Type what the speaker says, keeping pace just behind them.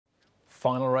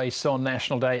Final race on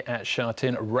National Day at Sha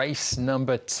Tin, race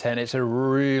number 10. It's a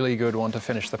really good one to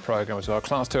finish the programme as well.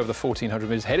 Class 2 of the 1400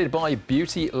 metres, headed by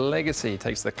Beauty Legacy.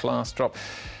 Takes the class drop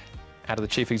out of the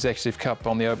Chief Executive Cup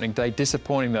on the opening day.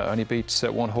 Disappointing that only beats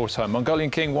one horse home.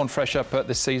 Mongolian King, one fresh up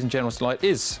this season. General's Delight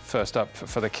is first up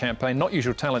for the campaign. Not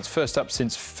Usual Talents, first up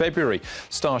since February.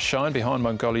 Star Shine behind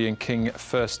Mongolian King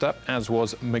first up, as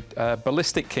was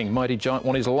Ballistic King. Mighty Giant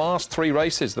won his last 3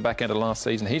 races the back end of last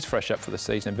season. He's fresh up for the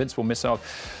season. Invincible Missile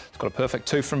has got a perfect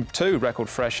 2 from 2 record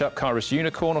fresh up. Kairos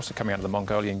Unicorn also coming out of the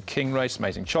Mongolian King race.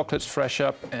 Amazing Chocolates fresh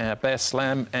up. Bear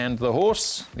Slam and the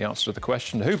horse. The answer to the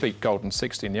question, who beat Golden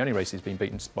 60 in the only race he's been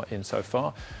beaten in so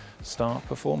far? Star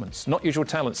Performance. Not Usual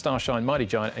Talent, Starshine, Mighty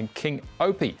Giant and King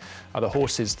Opie are the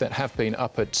horses that have been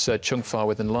up at Chung Fa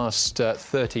within the last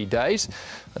 30 days.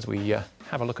 As we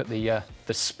have a look at the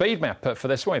speed map for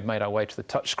this one, we've made our way to the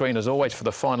touchscreen as always for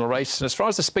the final race. And as far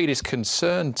as the speed is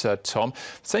concerned, Tom,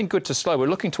 saying good to slow, we're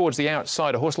looking towards the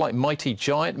outside. A horse like Mighty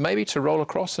Giant, maybe to roll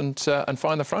across and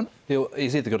find the front?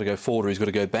 He's either got to go forward or he's got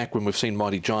to go back. When we've seen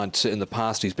Mighty Giant in the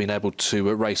past, he's been able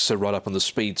to race right up on the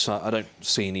speed, so I don't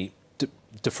see any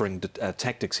differing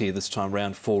tactics here this time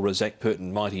round for Zach Pert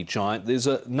and Mighty Giant. There's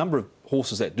a number of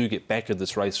horses that do get back in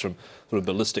this race from sort of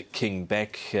Ballistic King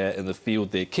back in the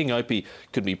field there. King Opie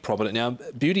could be prominent. Now,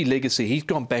 Beauty Legacy, he's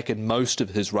gone back in most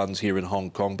of his runs here in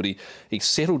Hong Kong, but he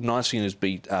settled nicely in his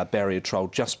beat barrier trial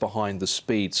just behind the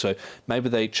speed. So maybe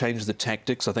they changed the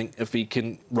tactics. I think if he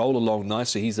can roll along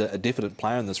nicely, he's a definite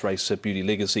player in this race, Beauty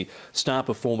Legacy. Star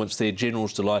Performance there,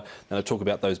 General's Delight. Now, I talk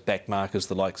about those back markers,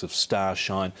 the likes of Star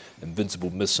Shine, Invincible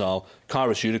Missile.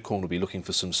 Kairos Unicorn will be looking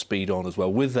for some speed on as well.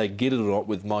 Whether they get it or not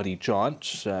with Mighty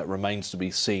Giant remains to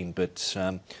be seen, but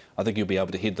I think you'll be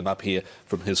able to head them up here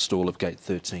from his stall of gate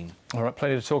 13. All right,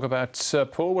 plenty to talk about.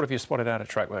 Paul, what have you spotted out at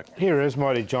track work? Here is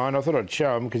Mighty Giant. I thought I'd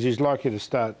show him because he's likely to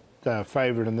start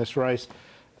favourite in this race.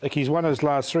 Like, he's won his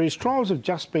last 3. His trials have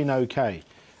just been okay.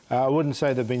 I wouldn't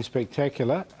say they've been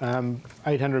spectacular.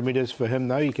 800 metres for him,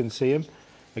 though. You can see him.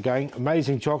 Again,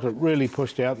 Amazing Chocolate really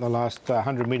pushed out in the last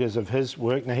 100 metres of his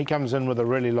work. Now, he comes in with a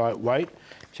really light weight.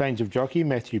 Change of jockey,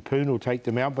 Matthew Poon will take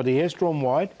them out, but he has drawn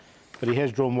wide. But he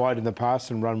has drawn wide in the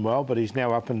past and run well, but he's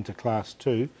now up into Class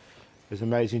 2. There's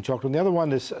Amazing Chocolate. And the other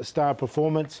one is Star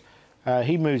Performance.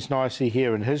 He moves nicely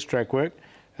here in his track work.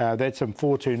 That's him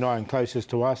 429 closest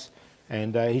to us,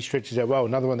 and he stretches out well.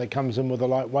 Another one that comes in with a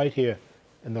light weight here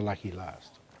in the lucky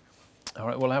last. All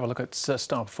right, we'll have a look at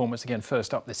Star Performance again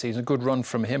first up this season. A good run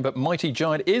from him, but Mighty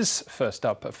Giant is first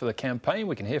up for the campaign.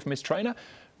 We can hear from his trainer,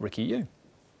 Ricky Yu.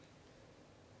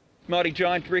 Mighty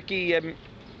Giant, Ricky,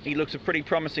 he looks a pretty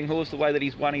promising horse the way that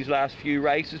he's won his last few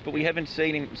races, but we haven't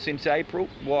seen him since April.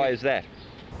 Why is that?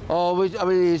 Oh, I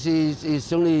mean,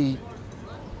 he's only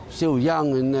still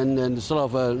young and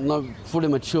sort of not fully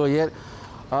mature yet.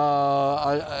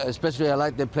 Especially I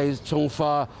like the place Chung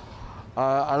Fa.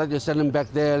 I like to send him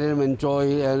back there, let him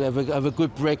enjoy and have a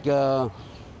good break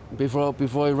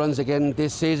before he runs again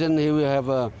this season. He will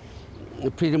have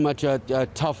pretty much a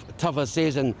tougher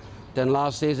season than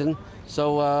last season.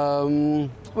 So,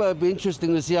 well, it'll be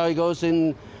interesting to see how he goes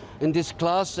in this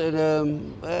class and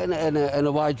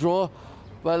a wide draw.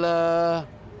 But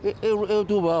he'll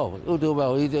do well. He'll do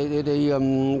well.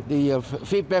 The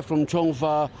feedback from Chung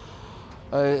Fa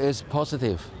is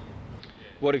positive.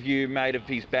 What have you made of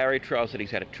his barrier trials that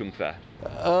he's had at Chung Fa?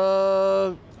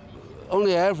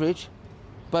 Only average,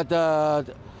 but I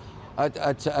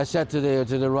said to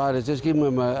the riders, just give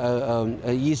him an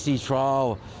easy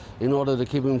trial in order to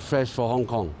keep him fresh for Hong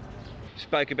Kong.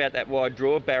 Spoke about that wide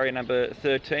draw, barrier number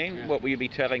 13. Yeah. What will you be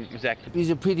telling Zach? He's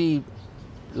a pretty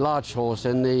large horse,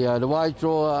 and the wide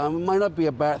draw might not be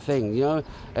a bad thing, you know.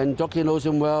 And jockey knows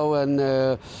him well,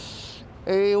 and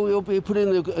he'll be put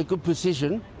in a good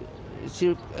position. It's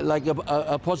like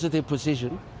a positive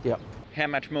position. Yeah. How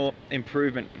much more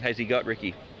improvement has he got,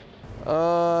 Ricky?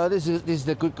 This is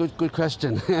a good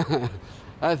question.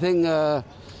 I think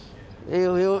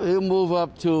he'll move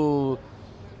up to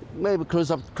maybe close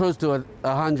to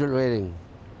 100 rating.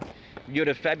 You had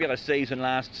a fabulous season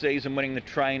last season, winning the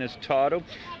Trainers' title.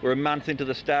 We're a month into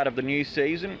the start of the new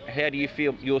season. How do you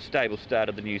feel your stable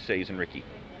started the new season, Ricky?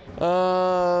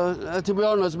 To be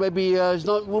honest, maybe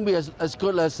won't be as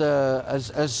good as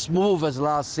smooth as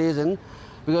last season,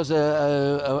 because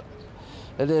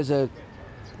there's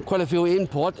quite a few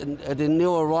import and the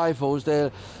new arrivals.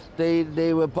 They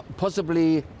were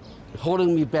possibly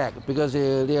holding me back because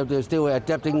they're still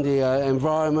adapting the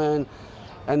environment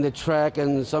and the track,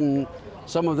 and some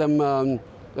of them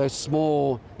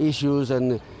small issues.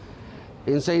 And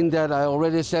in saying that, I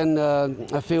already sent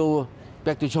a few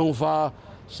back to Chung Fa.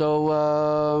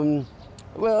 So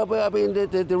Well, but I mean,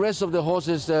 the rest of the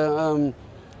horses, they're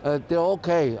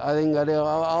okay. I think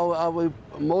I will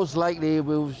most likely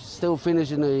will still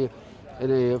finish in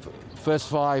the first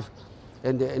 5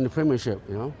 in the Premiership,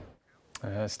 you know.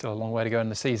 Still a long way to go in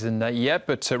the season yet,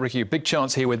 but Ricky, a big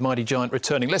chance here with Mighty Giant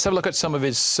returning. Let's have a look at some of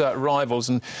his rivals,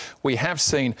 and we have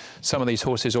seen some of these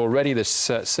horses already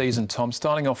this season, Tom,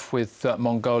 starting off with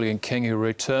Mongolian King, who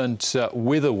returned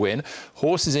with a win.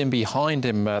 Horses in behind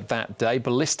him that day.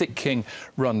 Ballistic King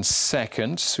runs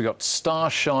second. We've got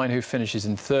Starshine, who finishes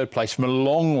in 3rd place from a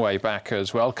long way back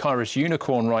as well. Kairos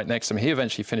Unicorn right next to him. He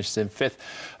eventually finishes in 5th.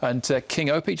 And King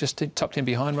Opie just tucked in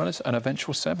behind runners, an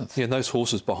eventual 7th. Yeah, and those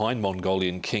horses behind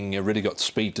Mongolian King really got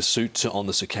speed to suit on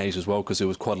this occasion as well, because there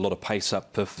was quite a lot of pace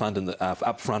up front, and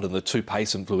the 2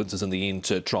 pace influences in the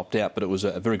end dropped out. But it was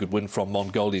a very good win from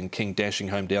Mongolian King, dashing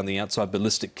home down the outside.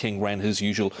 Ballistic King ran his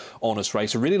usual honest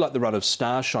race. I really like the run of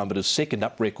Starshine, but his second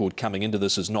up record coming into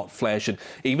this is not flash, and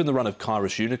even the run of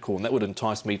Kairos Unicorn, that would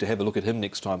entice me to have a look at him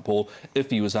next time, Paul, if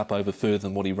he was up over further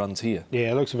than what he runs here.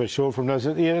 Yeah, it looks a bit short from those.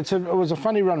 Yeah, it was a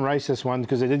funny run race, this one,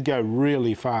 because it did go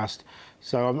really fast.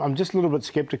 So I'm just a little bit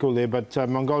sceptical there, but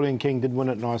Mongolian King did win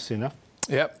it nicely enough.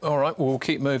 Yep, all right, well, we'll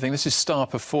keep moving. This is Star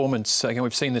Performance. Again,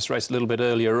 we've seen this race a little bit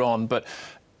earlier on, but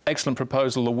excellent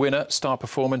proposal, the winner. Star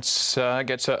Performance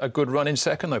gets a good run in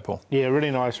second, though, Paul. Yeah, really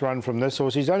nice run from this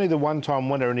horse. He's only the one-time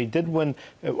winner, and he did win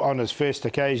on his first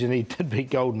occasion. He did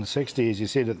beat Golden 60, as you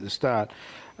said at the start.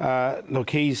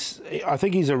 Look, I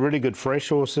think he's a really good fresh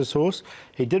horse, this horse.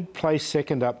 He did place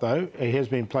second up, though. He has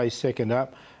been placed second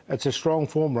up. It's a strong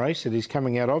form race that he's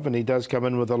coming out of, and he does come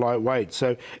in with a light weight.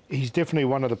 So he's definitely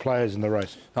one of the players in the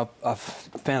race. I've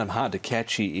found him hard to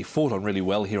catch. He fought on really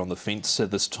well here on the fence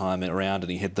this time around,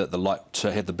 and he had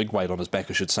the big weight on his back,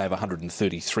 I should say, of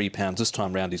 133 pounds. This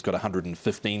time round, he's got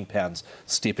 115 pounds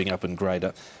stepping up in grade.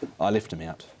 I left him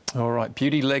out. All right,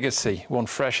 Beauty Legacy won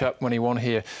fresh up when he won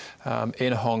here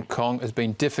in Hong Kong. Has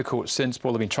been difficult since,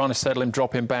 Paul. They've been trying to settle him,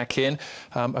 drop him back in.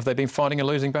 Have they been fighting a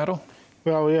losing battle?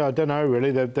 Well, yeah, I don't know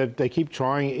really. They keep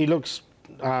trying. He looked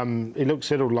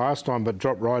settled last time, but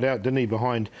dropped right out, didn't he?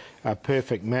 Behind a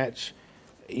Perfect Match.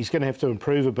 He's going to have to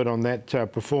improve a bit on that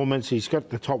performance. He's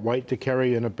got the top weight to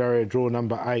carry in a barrier draw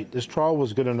number 8. This trial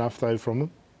was good enough though from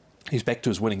him. He's back to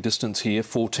his winning distance here,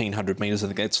 1,400 metres. I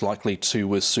think that's likely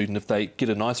to suit. And if they get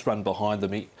a nice run behind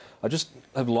them, I just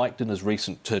have liked in his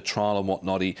recent trial and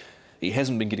whatnot. He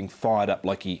hasn't been getting fired up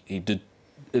like he did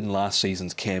in last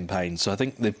season's campaign, so I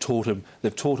think they've taught him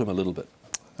a little bit.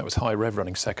 That was High Rev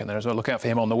running second there as well. Look out for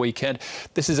him on the weekend.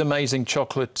 This is Amazing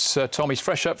Chocolate. Tommy's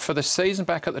fresh up for the season,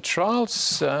 back at the trials,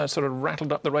 sort of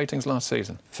rattled up the ratings last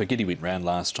season. Forget he went round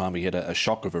last time. He had a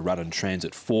shock of a run in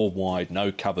transit, 4 wide,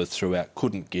 no cover throughout,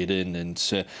 couldn't get in,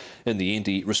 and in the end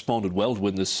he responded well to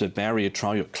win this barrier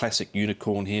trial. You've got Classic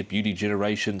Unicorn here, Beauty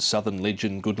Generation, Southern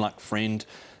Legend, Good Luck Friend,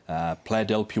 Playa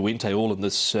del Puente, all in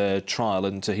this trial,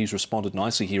 and he's responded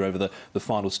nicely here over the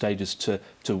final stages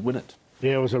to win it.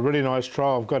 Yeah, it was a really nice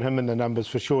trial. I've got him in the numbers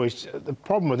for sure. The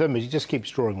problem with him is he just keeps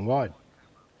drawing wide.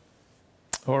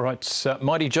 All right,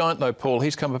 Mighty Giant though, Paul,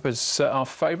 he's come up as our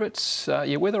favourites.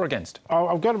 You with or against?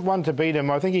 I've got one to beat him.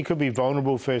 I think he could be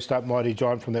vulnerable first up, Mighty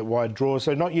Giant, from that wide draw.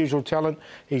 So not usual talent.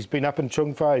 He's been up in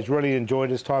Chung Fa. He's really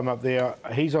enjoyed his time up there.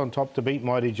 He's on top to beat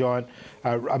Mighty Giant.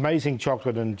 Amazing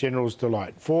Chocolate and General's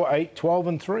Delight. 4, 8, 12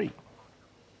 and 3.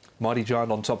 Mighty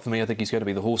Giant on top for me. I think he's going to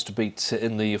be the horse to beat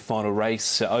in the final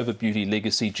race over Beauty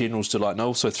Legacy, General's Delight, and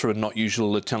also through a not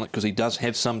usual talent, because he does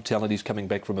have some talent. He's coming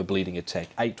back from a bleeding attack.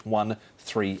 8, 1,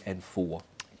 3 and 4.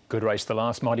 Good race, the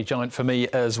last, Mighty Giant for me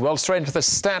as well. Straight into the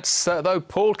stats, though,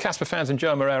 Paul. Casper fans and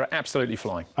Joe Moreira absolutely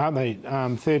flying. Aren't they?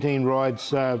 13 rides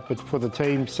for the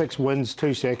team, 6 wins,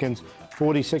 2 seconds,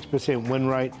 46% win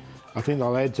rate. I think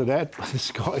they'll add to that with the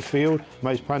Sky Field.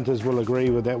 Most punters will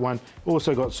agree with that one.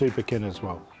 Also got Superkin as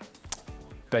well.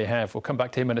 They have. We'll come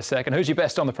back to him in a second. Who's your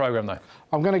best on the programme, though?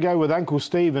 I'm going to go with Uncle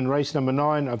Steve in race number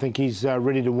 9. I think he's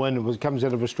ready to win. It comes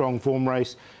out of a strong form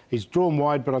race. He's drawn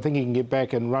wide, but I think he can get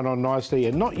back and run on nicely.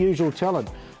 And not usual talent.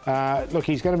 Look,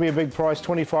 he's going to be a big price,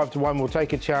 25 to 1. We'll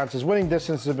take a chance. His winning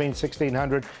distances have been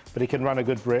 1,600, but he can run a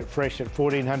good fresh at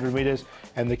 1,400 metres.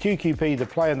 And the QQP, the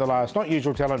play in the last, not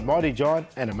usual talent, Mighty Giant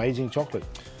and Amazing Chocolate.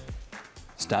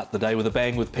 Start the day with a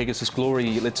bang with Pegasus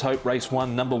Glory. Let's hope race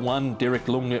 1, number 1, Derek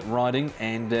Long riding,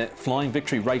 and Flying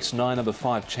Victory, race 9, number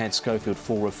 5, Chad Schofield,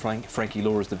 4 of Frankie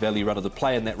Law is the value runner. The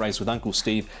play in that race with Uncle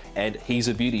Steve, and He's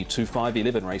a Beauty, 2, 5,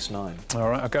 11, race 9. All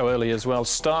right, I'll go early as well.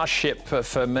 Starship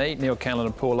for me, Neil Cannon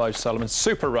and Paul O'Sullivan.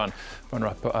 Super run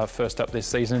runner-up first up this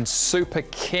season. Super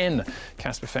Kin,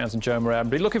 Casper Fownes and Joe Morad.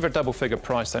 Be looking for a double-figure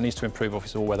price. That needs to improve off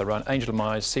his all-weather run. Angel of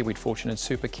Myers, Seaweed Fortune and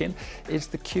Super Kin is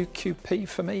the QQP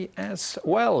for me as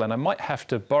well. And I might have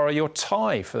to borrow your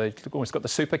tie for the, almost got the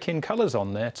Super Kin colours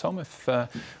on there, Tom, if we're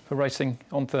racing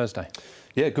on Thursday.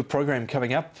 Yeah, good program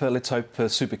coming up. Let's hope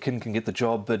Super Kin can get the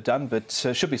job done, but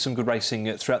should be some good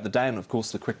racing throughout the day, and of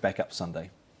course the quick backup Sunday.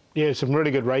 Yeah, some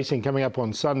really good racing coming up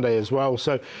on Sunday as well.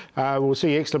 So we'll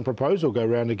see Excellent Proposal go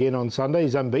round again on Sunday.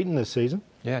 He's unbeaten this season.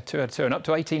 Yeah, 2 out of 2 and up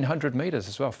to 1,800 metres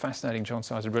as well. Fascinating. John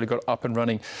Sizer really got up and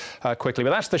running quickly. But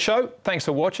that's the show. Thanks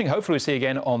for watching. Hopefully we'll see you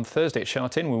again on Thursday at Sha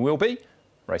Tin. We will be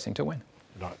racing to win.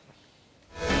 Right.